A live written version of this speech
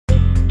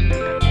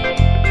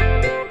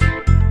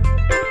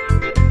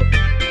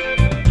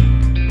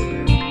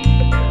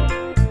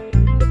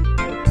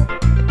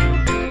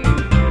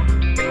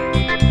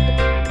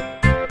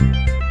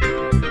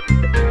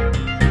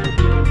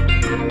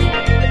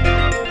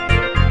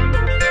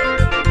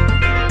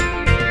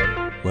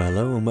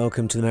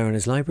Welcome to the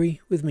Mariner's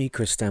Library with me,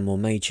 Chris Stanmore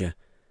Major.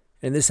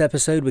 In this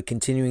episode, we're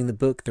continuing the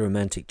book The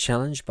Romantic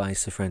Challenge by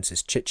Sir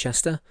Francis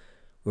Chichester.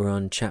 We're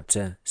on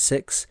chapter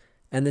 6,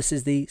 and this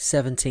is the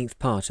 17th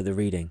part of the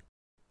reading.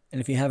 And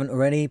if you haven't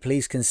already,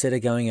 please consider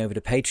going over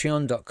to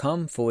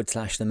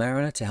patreon.com/The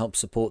Mariner to help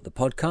support the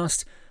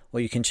podcast, or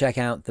you can check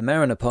out the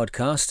Mariner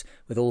podcast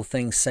with all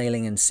things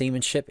sailing and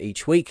seamanship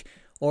each week,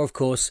 or of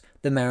course,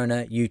 the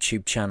Mariner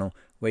YouTube channel,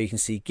 where you can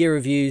see gear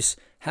reviews,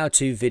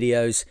 how-to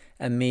videos,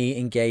 and me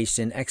engaged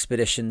in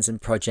expeditions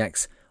and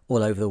projects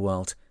all over the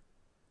world.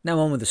 Now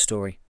on with the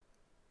story.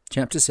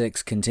 Chapter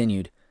 6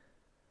 continued.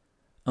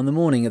 On the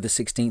morning of the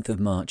 16th of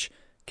March,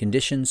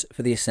 conditions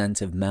for the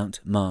ascent of Mount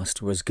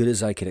Mast were as good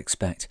as I could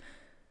expect.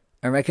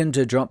 I reckoned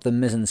to drop the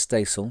mizzen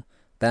staysail,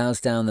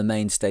 bows down the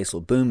main staysail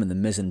boom and the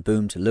mizzen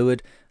boom to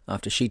leeward,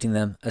 after sheeting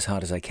them as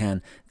hard as I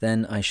can.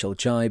 Then I shall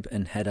jibe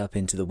and head up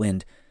into the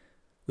wind.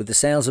 With the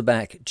sails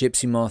aback,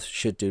 Gypsy Moth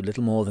should do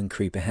little more than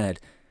creep ahead.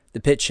 The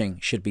pitching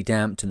should be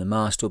damped and the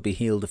mast will be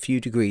heeled a few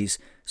degrees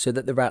so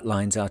that the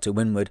ratlines are to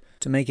windward,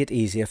 to make it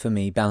easier for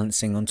me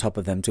balancing on top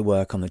of them to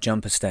work on the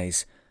jumper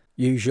stays.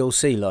 Usual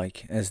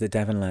sea-like, as the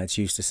Devon lads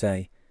used to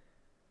say.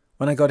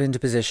 When I got into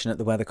position at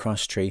the weather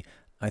cross tree,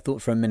 I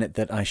thought for a minute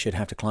that I should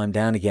have to climb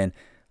down again.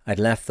 I'd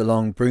left the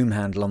long broom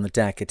handle on the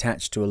deck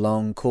attached to a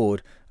long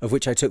cord, of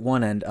which I took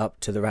one end up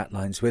to the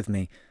ratlines with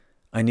me.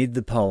 I needed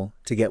the pole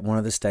to get one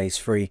of the stays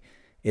free.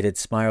 It had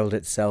spiralled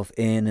itself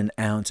in and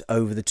out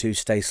over the two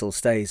staysail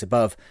stays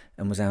above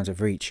and was out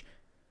of reach.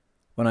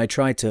 When I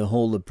tried to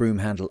haul the broom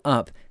handle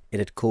up, it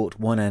had caught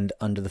one end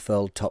under the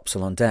furled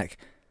topsail on deck.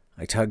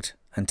 I tugged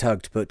and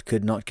tugged, but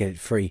could not get it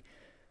free.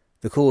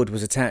 The cord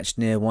was attached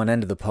near one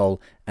end of the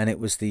pole, and it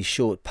was the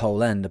short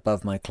pole end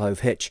above my clove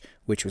hitch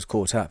which was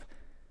caught up.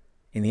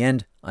 In the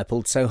end, I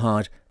pulled so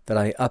hard that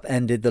I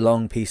upended the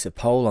long piece of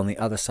pole on the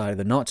other side of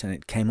the knot, and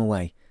it came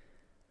away.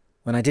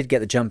 When I did get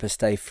the jumper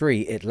stay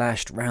free, it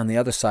lashed round the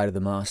other side of the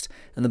mast,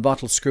 and the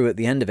bottle screw at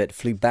the end of it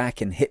flew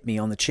back and hit me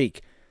on the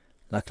cheek.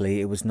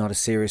 Luckily, it was not a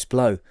serious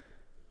blow.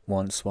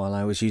 Once, while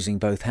I was using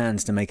both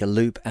hands to make a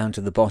loop out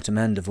of the bottom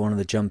end of one of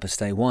the jumper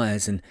stay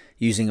wires, and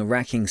using a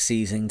racking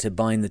seizing to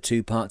bind the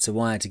two parts of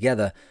wire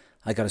together,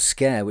 I got a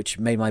scare which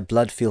made my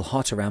blood feel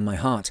hot around my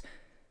heart.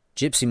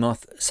 Gypsy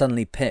Moth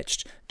suddenly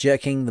pitched,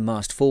 jerking the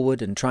mast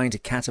forward and trying to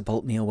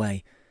catapult me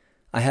away.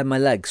 I had my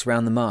legs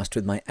round the mast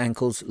with my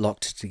ankles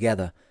locked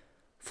together.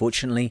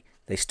 Fortunately,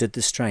 they stood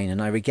the strain and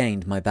I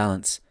regained my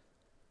balance.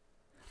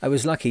 I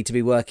was lucky to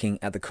be working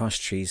at the cross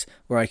trees,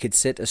 where I could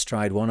sit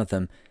astride one of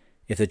them.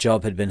 If the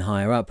job had been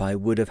higher up, I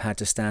would have had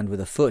to stand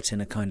with a foot in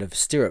a kind of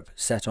stirrup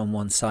set on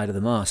one side of the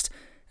mast,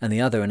 and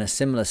the other in a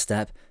similar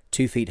step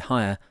 2 feet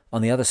higher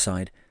on the other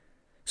side.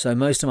 So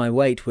most of my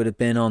weight would have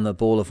been on the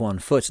ball of one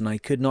foot, and I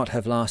could not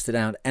have lasted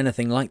out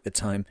anything like the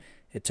time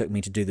it took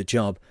me to do the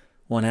job,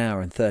 1 hour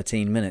and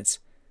 13 minutes.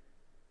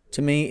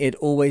 To me, it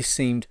always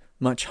seemed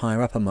much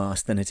higher up a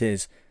mast than it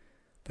is.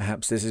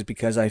 Perhaps this is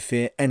because I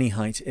fear any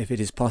height if it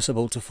is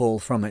possible to fall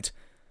from it.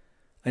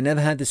 I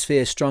never had this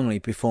fear strongly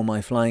before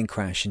my flying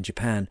crash in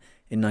Japan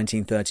in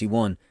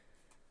 1931.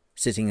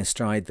 Sitting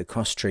astride the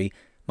cross tree,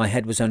 my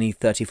head was only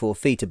 34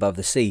 feet above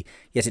the sea,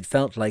 yet it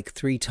felt like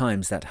 3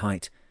 times that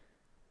height.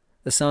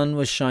 The sun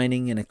was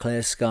shining in a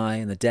clear sky,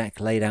 and the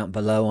deck laid out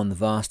below on the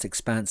vast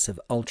expanse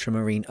of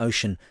ultramarine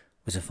ocean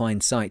was a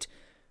fine sight.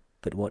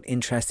 But what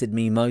interested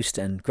me most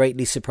and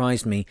greatly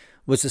surprised me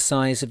was the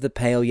size of the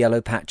pale yellow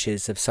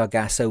patches of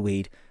sargasso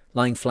weed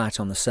lying flat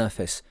on the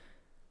surface.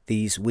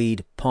 These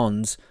weed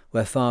ponds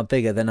were far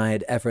bigger than I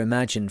had ever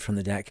imagined from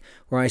the deck,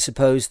 where I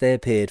suppose they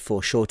appeared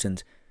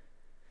foreshortened.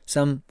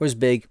 Some were as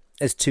big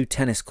as 2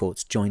 tennis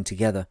courts joined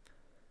together.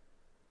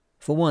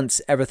 For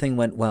once, everything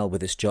went well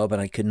with this job,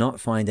 and I could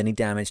not find any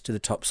damage to the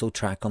topsail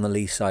track on the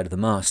lee side of the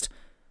mast.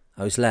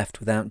 I was left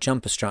without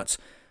jumper struts,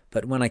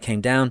 but when I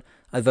came down,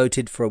 I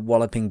voted for a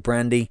walloping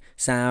brandy,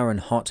 sour and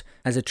hot,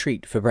 as a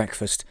treat for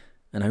breakfast,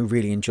 and I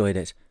really enjoyed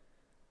it.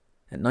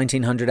 At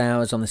 1900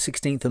 hours on the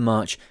 16th of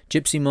March,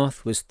 Gypsy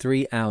Moth was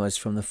 3 hours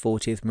from the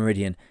 40th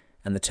meridian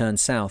and the turn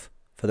south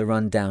for the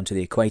run down to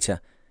the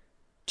equator.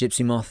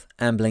 Gypsy Moth,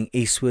 ambling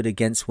eastward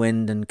against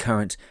wind and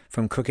current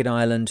from Crooked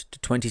Island to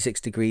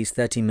 26 degrees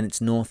 30 minutes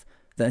north,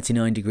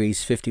 39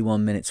 degrees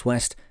 51 minutes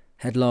west,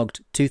 had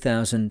logged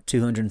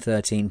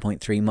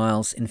 2,213.3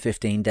 miles in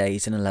 15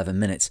 days and 11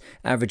 minutes,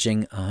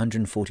 averaging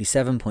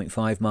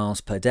 147.5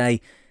 miles per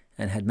day,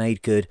 and had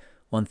made good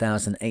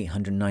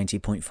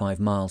 1,890.5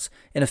 miles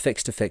in a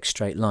fixed-to-fixed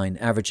straight line,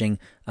 averaging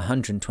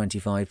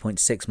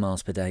 125.6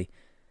 miles per day.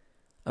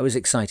 I was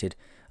excited,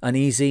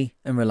 uneasy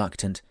and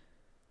reluctant.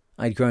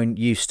 I'd grown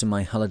used to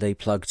my holiday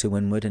plug to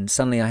windward, and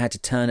suddenly I had to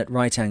turn at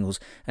right angles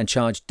and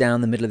charge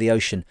down the middle of the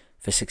ocean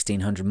for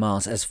 1,600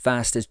 miles as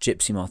fast as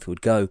Gypsy Moth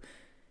would go.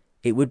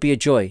 It would be a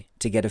joy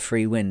to get a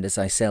free wind as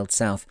I sailed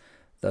south,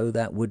 though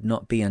that would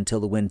not be until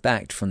the wind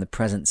backed from the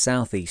present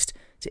southeast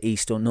to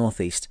east or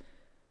northeast.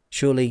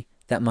 Surely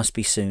that must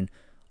be soon,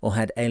 or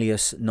had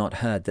Alias not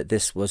heard that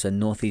this was a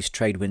northeast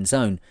trade wind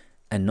zone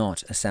and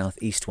not a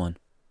southeast one?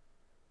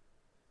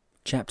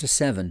 Chapter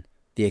 7.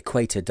 The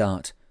Equator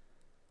Dart.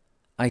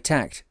 I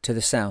tacked to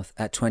the south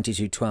at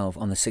 22:12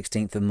 on the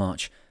 16th of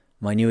March.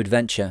 My new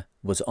adventure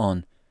was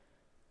on.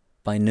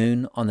 By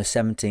noon on the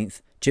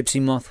 17th,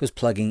 Gypsy Moth was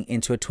plugging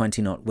into a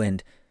 20-knot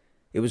wind.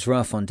 It was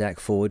rough on deck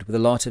forward, with a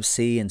lot of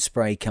sea and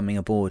spray coming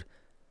aboard.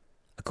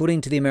 According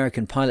to the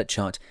American pilot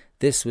chart,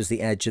 this was the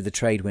edge of the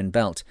trade wind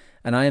belt,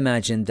 and I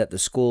imagined that the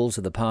squalls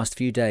of the past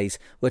few days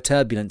were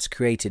turbulence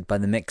created by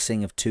the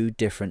mixing of two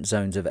different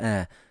zones of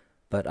air,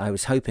 but I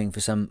was hoping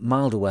for some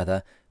milder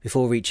weather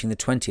before reaching the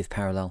 20th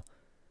parallel.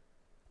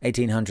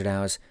 1800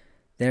 hours.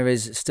 There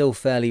is still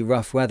fairly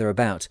rough weather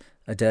about.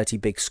 A dirty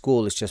big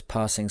squall is just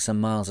passing some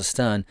miles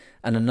astern,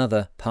 and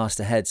another passed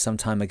ahead some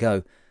time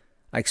ago.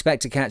 I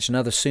expect to catch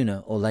another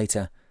sooner or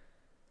later.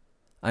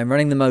 I am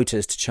running the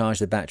motors to charge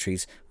the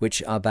batteries,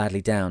 which are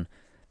badly down.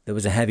 There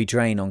was a heavy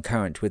drain on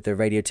current with the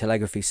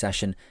radiotelegraphy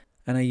session,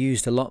 and I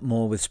used a lot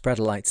more with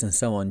spreader lights and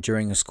so on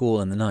during a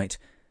squall in the night.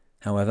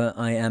 However,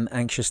 I am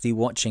anxiously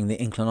watching the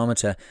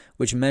inclinometer,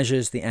 which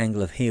measures the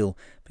angle of heel,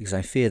 because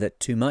I fear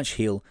that too much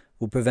heel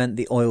will prevent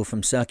the oil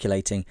from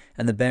circulating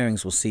and the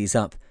bearings will seize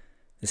up.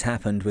 This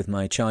happened with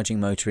my charging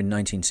motor in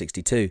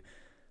 1962.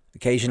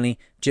 Occasionally,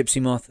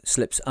 Gypsy Moth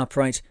slips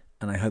upright,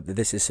 and I hope that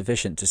this is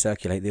sufficient to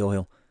circulate the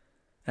oil.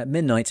 At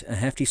midnight, a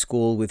hefty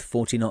squall with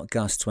 40-knot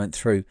gusts went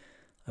through.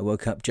 I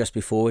woke up just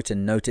before it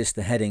and noticed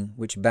the heading,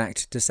 which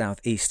backed to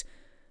southeast.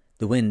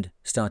 The wind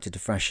started to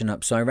freshen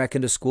up, so I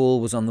reckoned a squall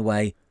was on the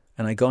way,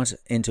 and I got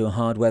into a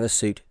hard-weather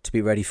suit to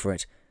be ready for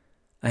it.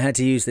 I had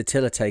to use the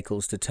tiller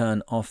tackles to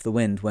turn off the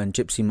wind when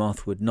Gypsy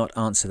Moth would not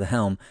answer the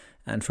helm,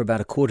 and for about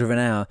a quarter of an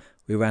hour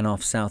we ran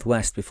off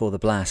southwest before the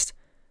blast.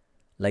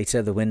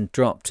 Later the wind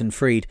dropped and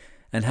freed,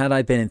 and had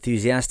I been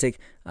enthusiastic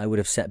I would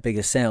have set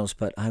bigger sails,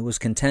 but I was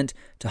content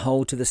to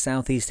hold to the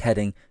southeast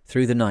heading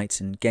through the night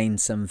and gain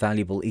some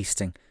valuable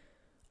easting.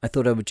 I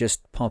thought I would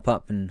just pop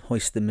up and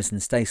hoist the mizzen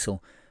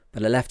staysail,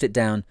 but I left it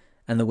down,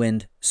 and the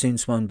wind soon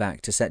swung back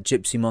to set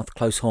Gypsy Moth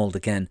close-hauled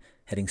again,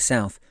 heading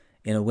south,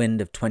 in a wind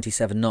of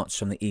 27 knots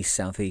from the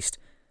east-southeast.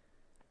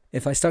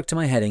 If I stuck to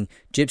my heading,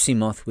 Gypsy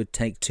Moth would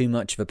take too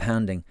much of a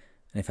pounding,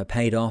 and if I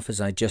paid off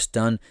as I'd just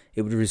done,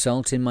 it would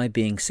result in my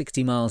being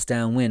 60 miles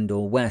downwind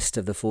or west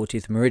of the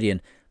 40th meridian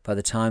by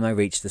the time I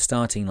reached the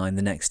starting line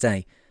the next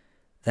day.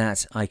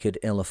 That I could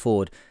ill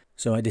afford,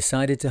 so I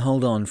decided to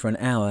hold on for an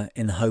hour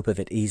in the hope of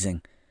it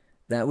easing.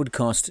 That would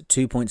cost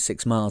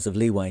 2.6 miles of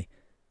leeway.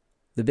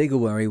 The bigger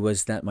worry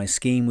was that my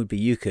scheme would be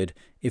euchred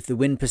if the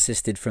wind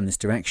persisted from this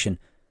direction.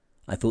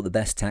 I thought the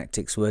best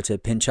tactics were to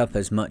pinch up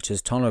as much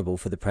as tolerable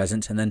for the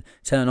present and then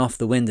turn off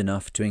the wind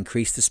enough to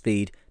increase the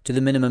speed to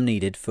the minimum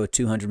needed for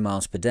 200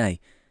 miles per day.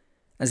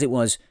 As it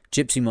was,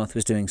 Gypsy Moth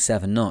was doing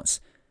 7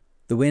 knots.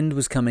 The wind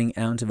was coming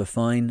out of a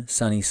fine,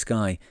 sunny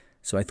sky,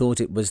 so I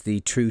thought it was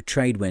the true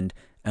trade wind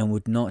and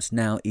would not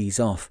now ease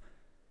off.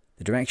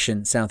 The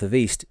direction south of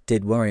east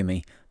did worry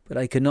me, but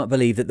I could not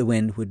believe that the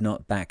wind would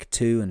not back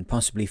 2 and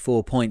possibly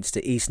 4 points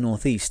to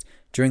east-northeast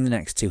during the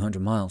next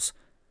 200 miles.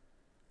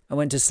 I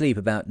went to sleep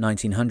about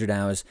 1900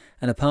 hours,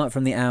 and apart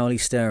from the hourly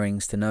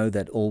stirrings to know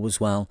that all was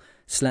well,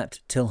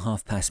 slept till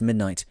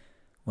midnight,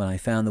 when I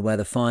found the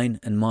weather fine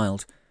and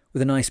mild,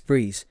 with a nice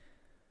breeze.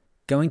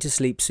 Going to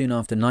sleep soon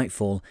after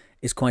nightfall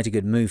is quite a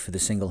good move for the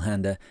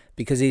single-hander,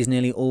 because he is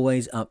nearly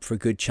always up for a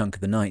good chunk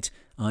of the night,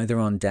 either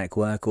on deck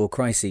work or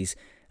crises,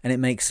 and it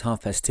makes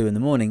 2:30 in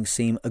the morning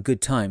seem a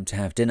good time to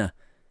have dinner.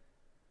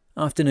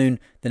 Afternoon,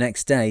 the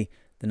next day,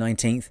 the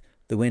 19th,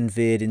 the wind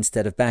veered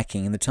instead of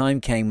backing, and the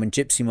time came when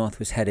Gypsy Moth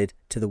was headed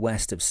to the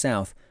west of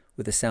south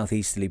with a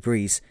southeasterly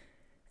breeze.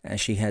 As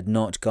she had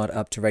not got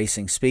up to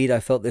racing speed, I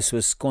felt this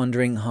was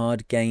squandering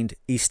hard-gained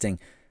easting,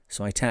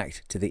 so I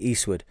tacked to the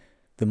eastward.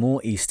 The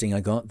more easting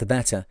I got, the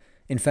better.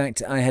 In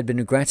fact, I had been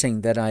regretting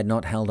that I had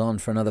not held on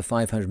for another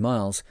 500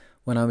 miles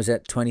when I was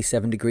at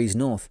 27 degrees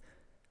north.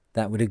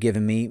 That would have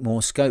given me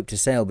more scope to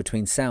sail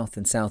between south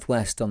and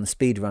southwest on the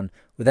speed run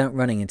without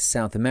running into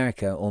South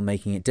America or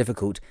making it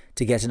difficult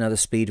to get another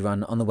speed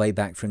run on the way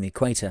back from the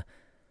equator.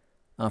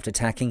 After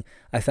tacking,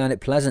 I found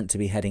it pleasant to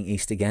be heading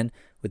east again,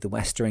 with the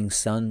westering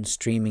sun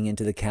streaming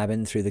into the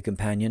cabin through the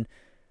companion.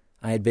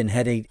 I had been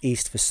heading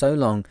east for so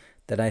long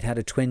that I'd had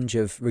a twinge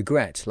of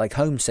regret, like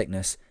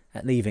homesickness,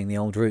 at leaving the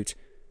old route.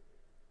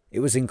 It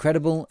was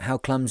incredible how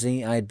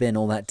clumsy I had been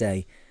all that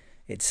day.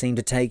 It seemed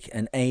to take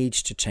an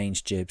age to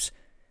change jibs.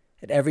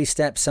 At every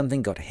step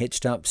something got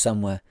hitched up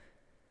somewhere.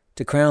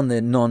 To crown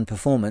the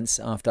non-performance,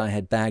 after I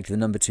had bagged the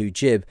number 2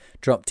 jib,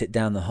 dropped it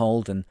down the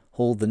hold and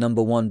hauled the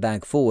number 1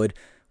 bag forward,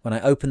 when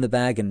I opened the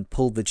bag and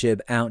pulled the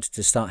jib out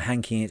to start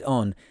hanking it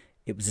on,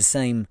 it was the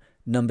same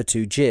number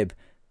 2 jib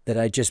that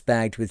I just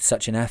bagged with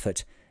such an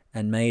effort,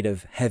 and made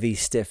of heavy,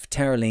 stiff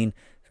terraline,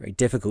 very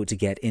difficult to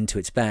get into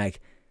its bag.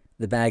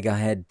 The bag I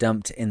had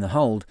dumped in the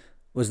hold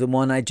was the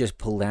one I'd just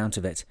pulled out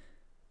of it.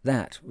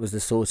 That was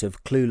the sort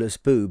of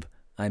clueless boob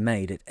I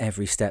made at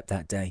every step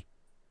that day.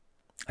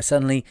 I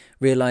suddenly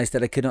realised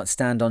that I could not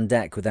stand on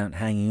deck without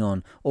hanging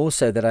on,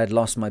 also that I had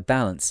lost my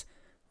balance.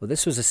 Well,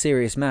 this was a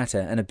serious matter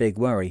and a big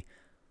worry.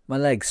 My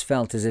legs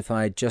felt as if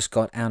I had just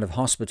got out of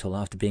hospital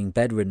after being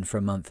bedridden for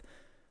a month.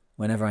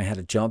 Whenever I had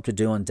a job to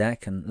do on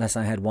deck, unless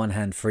I had one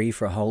hand free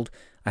for a hold,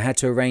 I had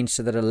to arrange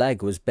so that a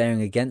leg was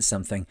bearing against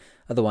something,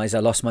 otherwise I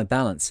lost my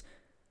balance.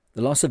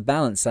 The loss of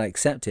balance I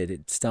accepted.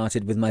 It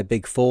started with my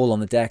big fall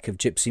on the deck of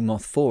Gypsy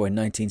Moth 4 in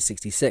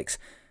 1966.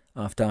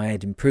 After I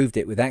had improved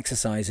it with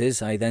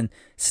exercises, I then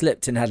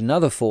slipped and had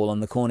another fall on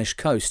the Cornish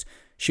coast,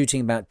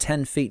 shooting about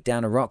 10 feet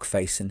down a rock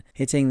face and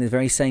hitting the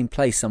very same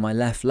place on my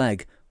left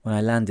leg when I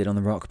landed on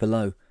the rock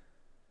below.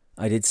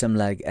 I did some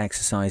leg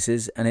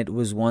exercises, and it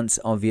was once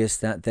obvious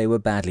that they were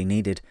badly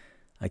needed.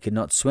 I could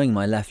not swing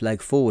my left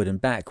leg forward and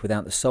back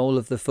without the sole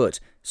of the foot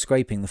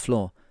scraping the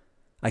floor.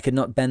 I could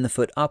not bend the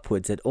foot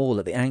upwards at all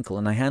at the ankle,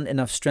 and I hadn't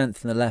enough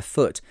strength in the left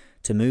foot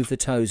to move the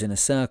toes in a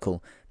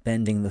circle,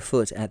 bending the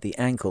foot at the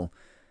ankle.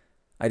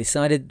 I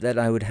decided that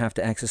I would have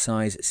to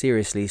exercise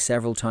seriously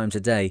several times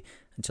a day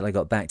until I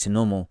got back to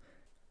normal.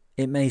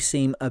 It may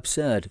seem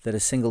absurd that a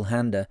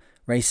single-hander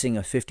racing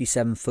a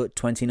 57-foot,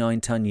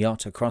 29-ton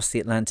yacht across the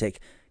Atlantic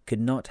could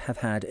not have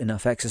had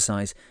enough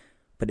exercise,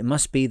 but it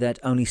must be that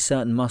only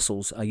certain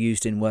muscles are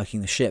used in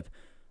working the ship.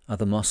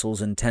 Other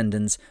muscles and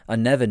tendons are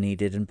never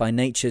needed, and by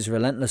nature's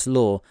relentless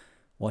law,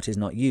 what is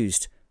not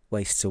used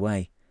wastes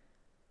away.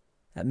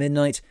 At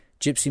midnight,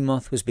 Gypsy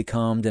Moth was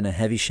becalmed in a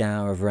heavy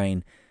shower of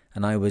rain,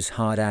 and I was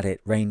hard at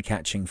it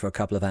rain-catching for a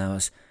couple of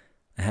hours.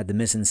 I had the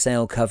mizzen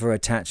sail cover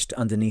attached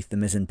underneath the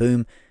mizzen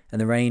boom, and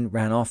the rain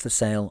ran off the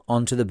sail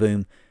onto the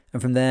boom,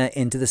 and from there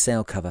into the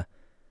sail cover.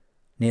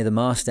 Near the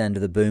mast end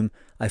of the boom,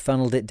 I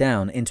funneled it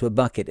down into a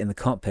bucket in the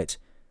cockpit.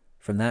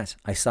 From that,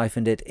 I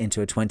siphoned it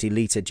into a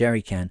 20-litre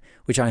jerry can,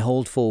 which I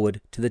hauled forward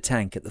to the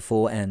tank at the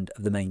fore end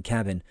of the main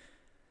cabin.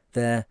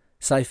 There,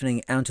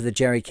 siphoning out of the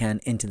jerry can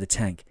into the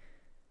tank.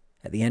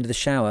 At the end of the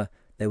shower,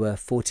 there were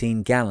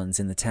 14 gallons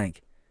in the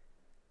tank.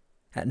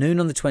 At noon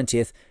on the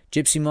 20th,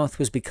 Gypsy Moth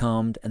was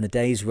becalmed and the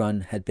day's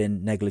run had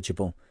been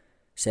negligible.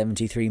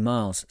 73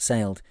 miles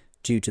sailed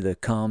due to the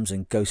calms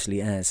and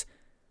ghostly airs.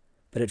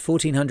 But at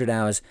 1400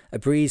 hours, a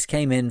breeze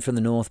came in from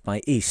the north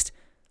by east.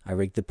 I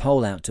rigged the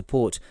pole out to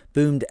port,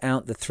 boomed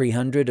out the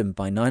 300, and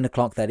by 9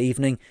 o'clock that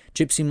evening,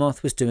 Gypsy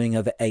Moth was doing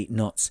over 8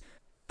 knots,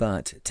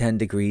 but 10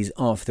 degrees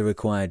off the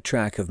required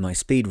track of my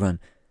speed run.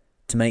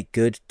 To make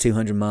good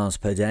 200 miles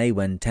per day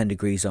when 10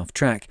 degrees off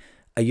track,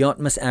 a yacht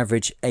must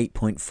average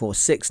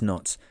 8.46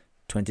 knots,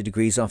 20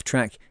 degrees off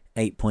track,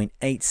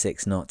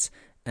 8.86 knots,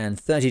 and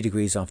 30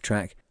 degrees off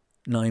track,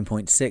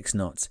 9.6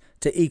 knots,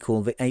 to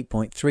equal the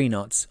 8.3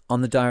 knots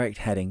on the direct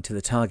heading to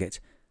the target.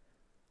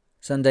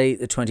 Sunday,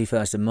 the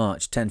 21st of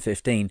March,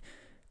 10:15,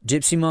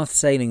 Gypsy Moth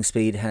sailing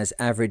speed has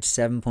averaged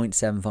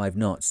 7.75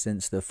 knots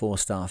since the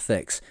 4-star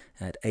fix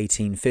at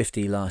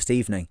 18:50 last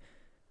evening.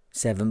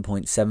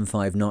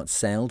 7.75 knots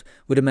sailed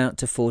would amount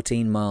to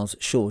 14 miles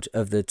short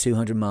of the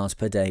 200 miles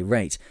per day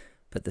rate,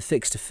 but the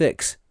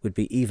fix-to-fix would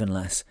be even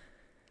less.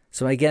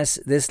 So I guess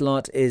this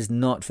lot is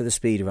not for the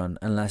speed run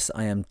unless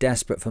I am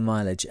desperate for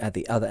mileage at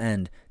the other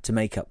end to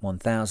make up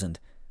 1,000.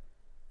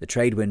 The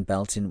trade wind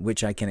belt in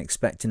which I can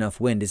expect enough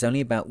wind is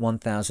only about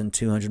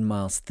 1,200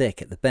 miles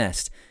thick at the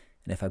best,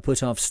 and if I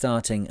put off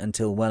starting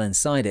until well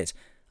inside it,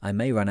 I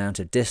may run out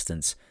of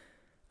distance.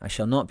 I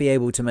shall not be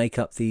able to make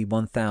up the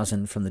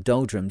 1,000 from the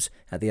doldrums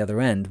at the other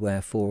end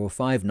where 4 or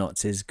 5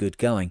 knots is good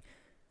going.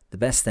 The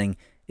best thing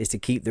is to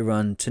keep the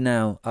run to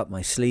now up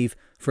my sleeve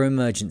for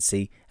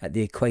emergency at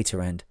the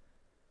equator end.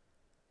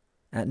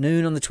 At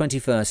noon on the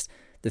 21st,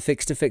 the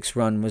fix-to-fix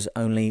run was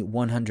only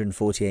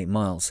 148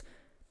 miles.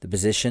 The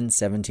position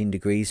 17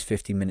 degrees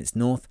 50 minutes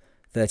north,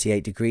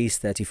 38 degrees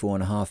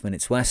 34.5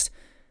 minutes west,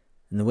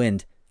 and the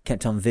wind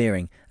kept on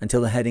veering until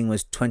the heading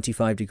was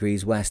 25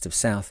 degrees west of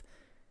south.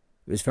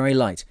 It was very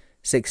light,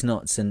 6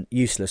 knots, and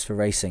useless for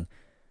racing.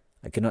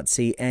 I could not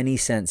see any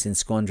sense in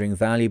squandering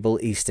valuable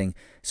easting,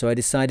 so I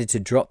decided to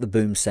drop the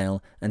boom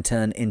sail and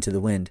turn into the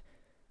wind.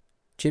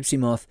 Gypsy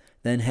Moth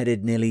then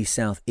headed nearly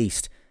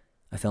southeast.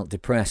 I felt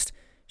depressed.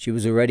 She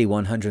was already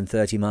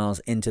 130 miles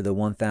into the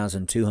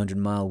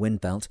 1,200-mile wind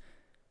belt.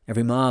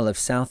 Every mile of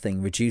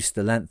southing reduced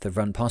the length of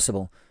run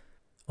possible.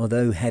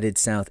 Although headed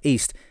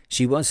southeast,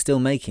 she was still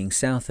making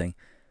southing.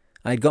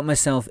 I had got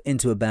myself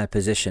into a bad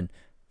position,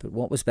 but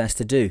what was best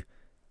to do?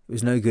 It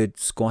was no good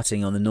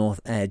squatting on the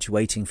north edge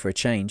waiting for a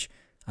change.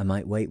 I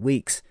might wait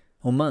weeks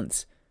or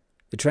months.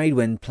 The trade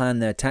wind planned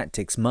their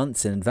tactics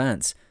months in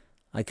advance.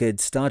 I could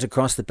start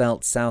across the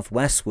belt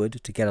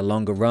southwestward to get a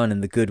longer run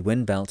in the good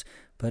wind belt,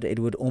 but it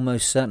would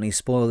almost certainly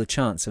spoil the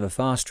chance of a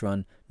fast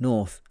run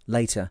north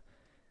later.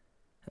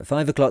 At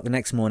 5 o'clock the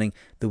next morning,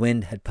 the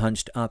wind had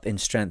punched up in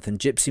strength and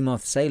Gypsy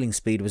Moth's sailing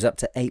speed was up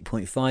to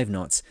 8.5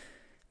 knots.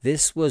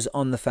 This was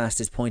on the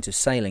fastest point of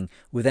sailing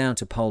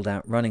without a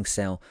poled-out running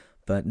sail,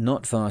 but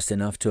not fast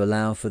enough to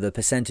allow for the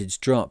percentage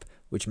drop,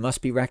 which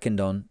must be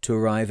reckoned on to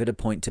arrive at a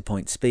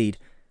point-to-point speed.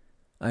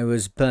 I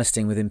was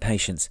bursting with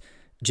impatience.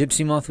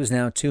 Gypsy Moth was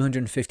now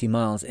 250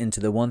 miles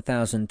into the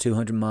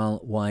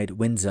 1,200-mile wide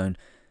wind zone.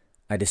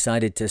 I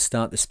decided to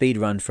start the speed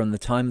run from the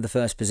time of the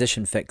first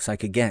position fix I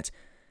could get.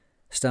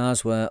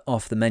 Stars were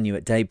off the menu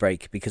at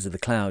daybreak because of the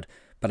cloud,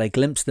 but I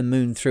glimpsed the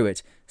moon through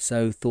it,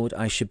 so thought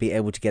I should be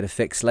able to get a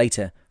fix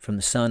later from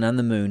the sun and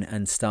the moon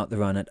and start the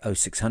run at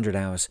 0600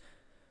 hours.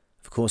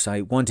 Of course,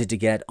 I wanted to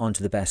get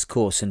onto the best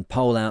course and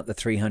pole out the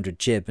 300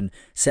 jib and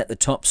set the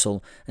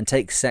topsail and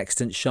take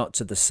sextant shots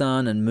of the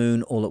sun and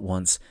moon all at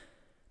once.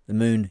 The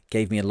moon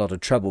gave me a lot of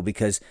trouble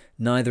because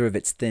neither of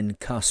its thin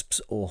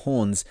cusps or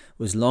horns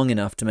was long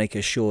enough to make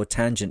a sure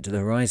tangent to the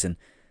horizon.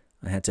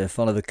 I had to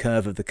follow the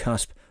curve of the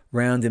cusp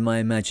round in my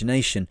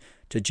imagination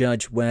to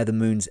judge where the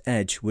moon's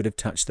edge would have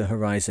touched the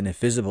horizon if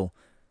visible.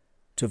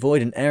 To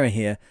avoid an error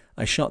here,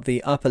 I shot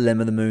the upper limb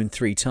of the moon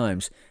 3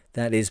 times,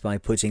 that is by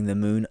putting the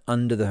moon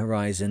under the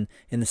horizon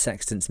in the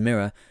sextant's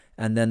mirror,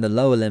 and then the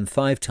lower limb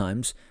 5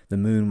 times. The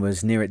moon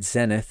was near its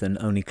zenith and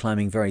only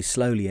climbing very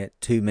slowly at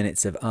 2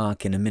 minutes of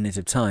arc in a minute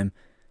of time.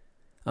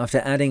 After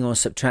adding or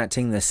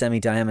subtracting the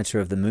semi-diameter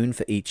of the moon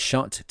for each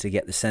shot to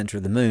get the centre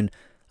of the moon,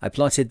 I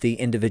plotted the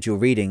individual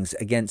readings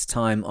against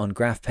time on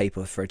graph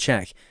paper for a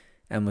check,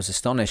 and was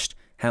astonished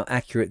how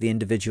accurate the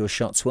individual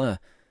shots were.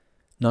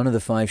 None of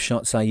the 5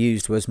 shots I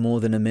used was more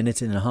than 1.5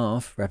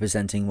 minutes,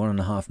 representing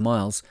 1.5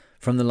 miles,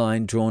 from the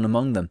line drawn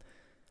among them.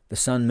 The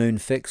sun-moon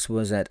fix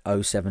was at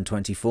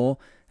 0724,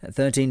 at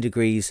 13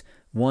 degrees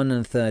 1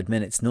 1/3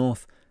 minutes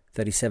north,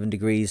 37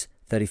 degrees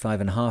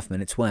 35.5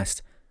 minutes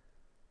west.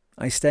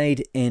 I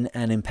stayed in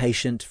an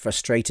impatient,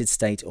 frustrated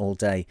state all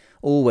day,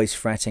 always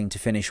fretting to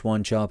finish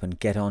one job and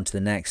get on to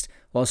the next,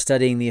 while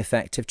studying the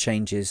effect of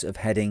changes of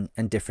heading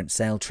and different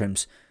sail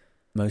trims.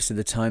 Most of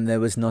the time there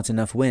was not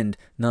enough wind,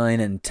 9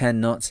 and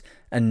 10 knots,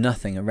 and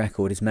nothing a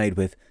record is made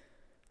with.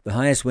 The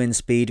highest wind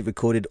speed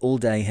recorded all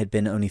day had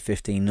been only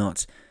 15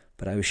 knots,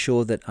 but I was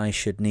sure that I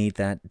should need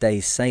that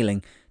day's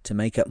sailing to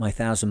make up my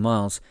 1,000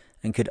 miles,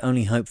 and could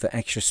only hope for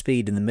extra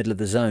speed in the middle of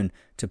the zone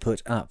to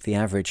put up the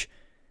average.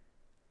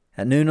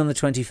 At noon on the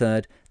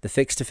 23rd, the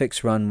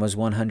fix-to-fix run was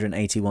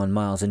 181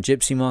 miles, and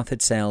Gypsy Moth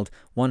had sailed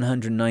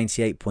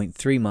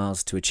 198.3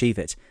 miles to achieve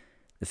it.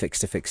 The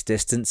fix-to-fix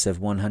distance of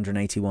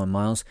 181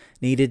 miles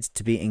needed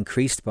to be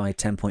increased by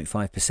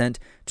 10.5%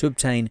 to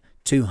obtain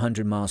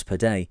 200 miles per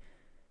day.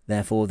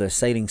 Therefore, the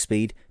sailing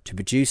speed to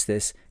produce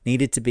this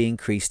needed to be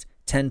increased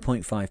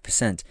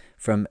 10.5%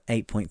 from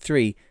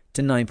 8.3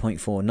 to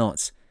 9.4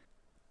 knots.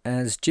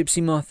 As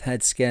Gypsy Moth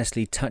had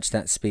scarcely touched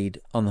that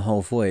speed on the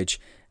whole voyage,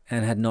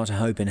 and had not a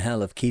hope in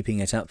hell of keeping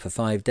it up for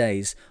 5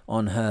 days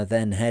on her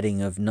then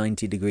heading of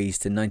 90 degrees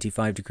to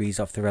 95 degrees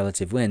off the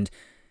relative wind,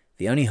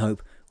 the only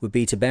hope would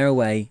be to bear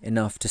away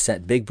enough to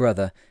set Big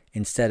Brother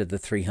instead of the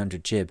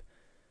 300 jib.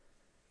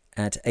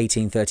 At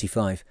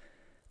 18:35,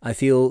 I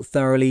feel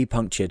thoroughly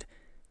punctured.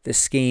 This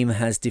scheme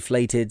has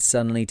deflated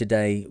suddenly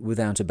today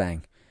without a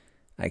bang.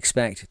 I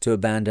expect to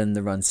abandon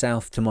the run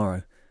south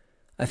tomorrow.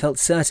 I felt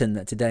certain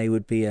that today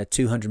would be a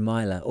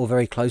 200-miler or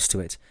very close to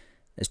it.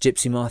 As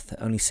Gypsy Moth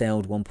only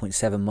sailed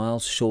 1.7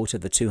 miles short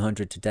of the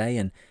 200 today,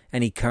 and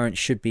any current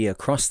should be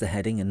across the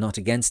heading and not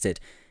against it,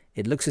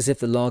 it looks as if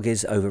the log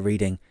is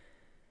overreading.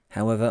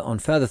 However, on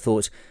further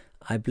thought,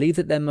 I believe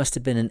that there must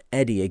have been an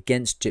eddy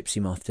against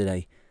Gypsy Moth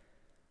today.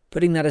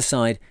 Putting that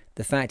aside,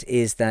 the fact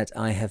is that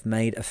I have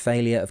made a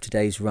failure of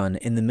today's run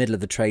in the middle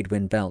of the trade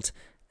wind belt,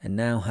 and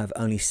now have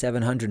only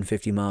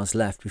 750 miles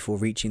left before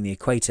reaching the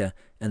equator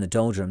and the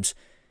doldrums.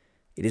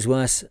 It is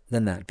worse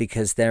than that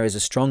because there is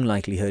a strong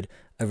likelihood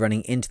of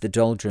running into the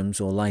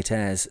doldrums or light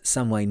airs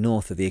some way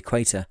north of the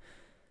equator.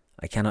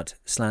 I cannot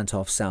slant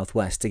off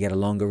southwest to get a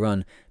longer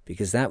run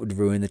because that would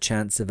ruin the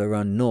chance of a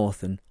run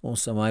north, and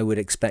also I would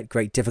expect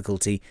great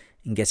difficulty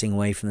in getting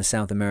away from the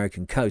South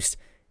American coast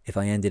if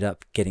I ended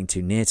up getting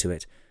too near to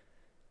it.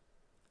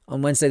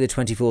 On Wednesday the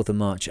 24th of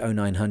March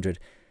 0900,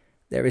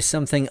 there is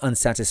something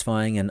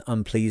unsatisfying and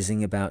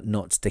unpleasing about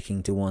not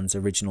sticking to one's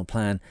original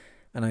plan,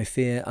 and I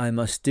fear I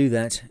must do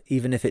that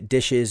even if it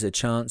dishes a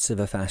chance of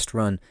a fast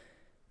run.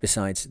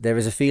 Besides, there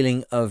is a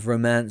feeling of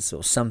romance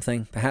or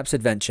something, perhaps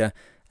adventure,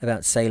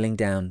 about sailing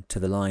down to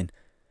the line.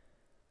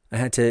 I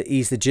had to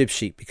ease the jib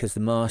sheet because the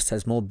mast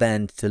has more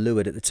bend to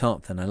leeward at the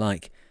top than I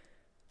like.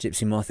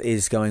 Gypsy Moth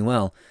is going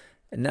well,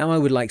 and now I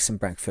would like some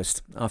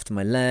breakfast, after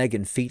my leg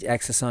and feet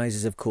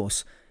exercises, of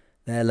course.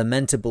 Their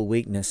lamentable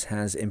weakness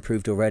has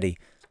improved already,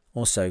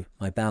 also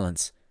my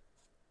balance.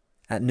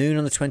 At noon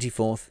on the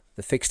 24th,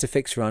 the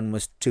fix-to-fix run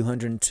was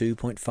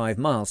 202.5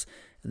 miles,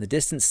 and the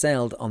distance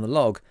sailed on the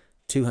log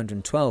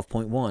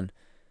 212.1.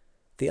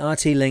 The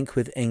RT link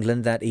with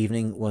England that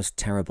evening was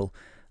terrible.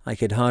 I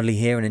could hardly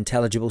hear an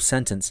intelligible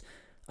sentence.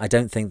 I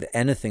don't think that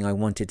anything I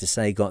wanted to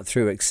say got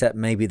through, except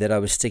maybe that I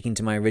was sticking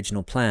to my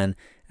original plan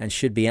and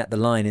should be at the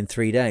line in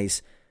 3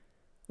 days.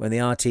 When the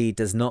RT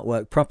does not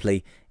work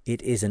properly,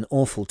 it is an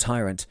awful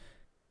tyrant.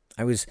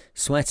 I was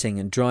sweating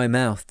and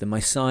dry-mouthed, and my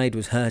side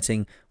was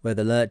hurting where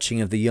the lurching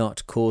of the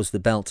yacht caused the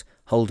belt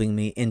holding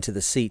me into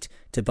the seat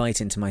to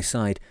bite into my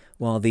side,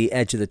 while the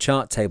edge of the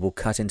chart table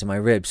cut into my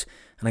ribs,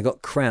 and I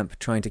got cramp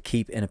trying to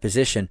keep in a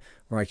position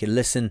where I could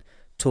listen,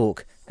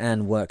 talk,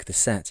 and work the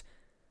set.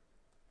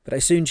 But I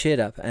soon cheered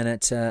up, and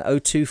at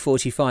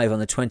 02:45 on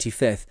the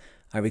 25th,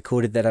 I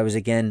recorded that I was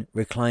again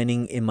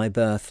reclining in my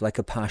berth like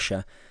a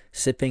pasha,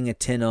 sipping a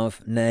tin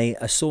of, nay,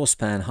 a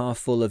saucepan half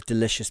full of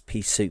delicious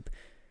pea soup.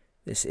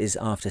 This is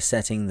after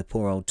setting the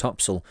poor old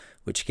topsail,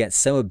 which gets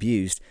so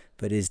abused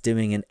but is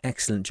doing an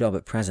excellent job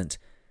at present.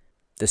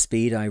 The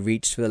speed I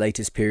reached for the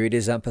latest period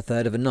is up a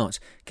third of a knot,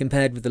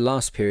 compared with the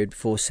last period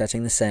before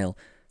setting the sail,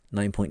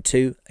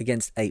 9.2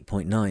 against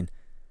 8.9.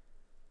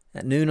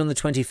 At noon on the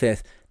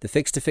 25th, the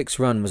fix-to-fix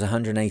run was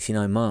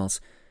 189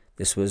 miles.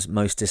 This was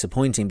most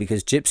disappointing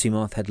because Gypsy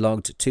Moth had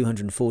logged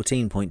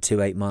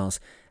 214.28 miles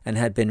and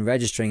had been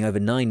registering over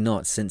 9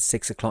 knots since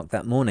 6 o'clock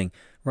that morning,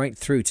 right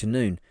through to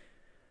noon.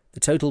 The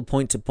total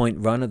point-to-point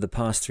run of the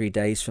past 3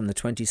 days from the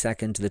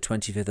 22nd to the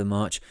 25th of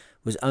March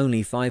was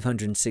only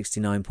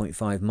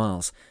 569.5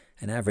 miles,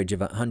 an average of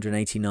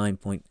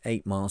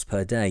 189.8 miles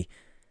per day.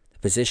 The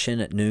position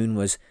at noon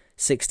was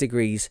 6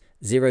 degrees,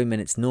 0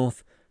 minutes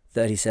north,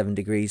 37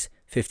 degrees,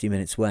 50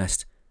 minutes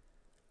west.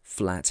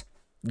 Flat.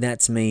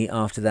 That's me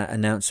after that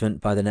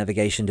announcement by the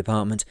navigation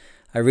department.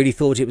 I really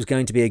thought it was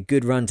going to be a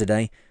good run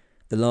today.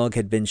 The log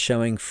had been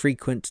showing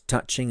frequent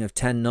touching of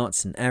 10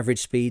 knots and average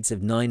speeds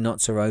of 9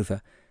 knots or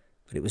over.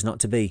 But it was not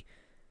to be.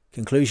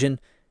 Conclusion,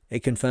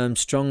 it confirms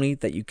strongly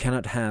that you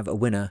cannot have a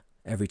winner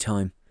every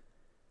time.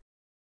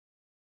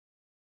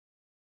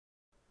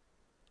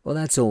 Well,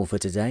 that's all for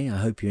today. I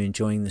hope you're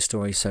enjoying the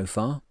story so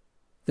far.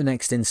 The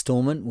next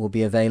instalment will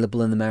be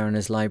available in the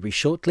Mariner's Library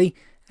shortly.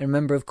 And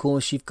remember, of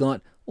course, you've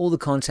got all the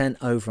content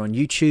over on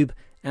YouTube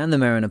and the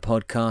Mariner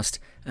podcast,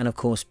 and of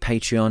course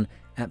Patreon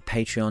at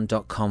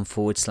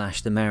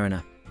patreon.com/The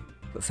Mariner.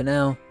 But for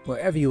now,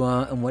 wherever you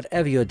are and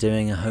whatever you're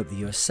doing, I hope that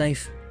you are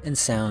safe and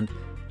sound,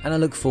 and I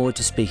look forward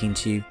to speaking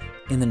to you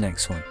in the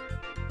next one.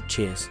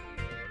 Cheers.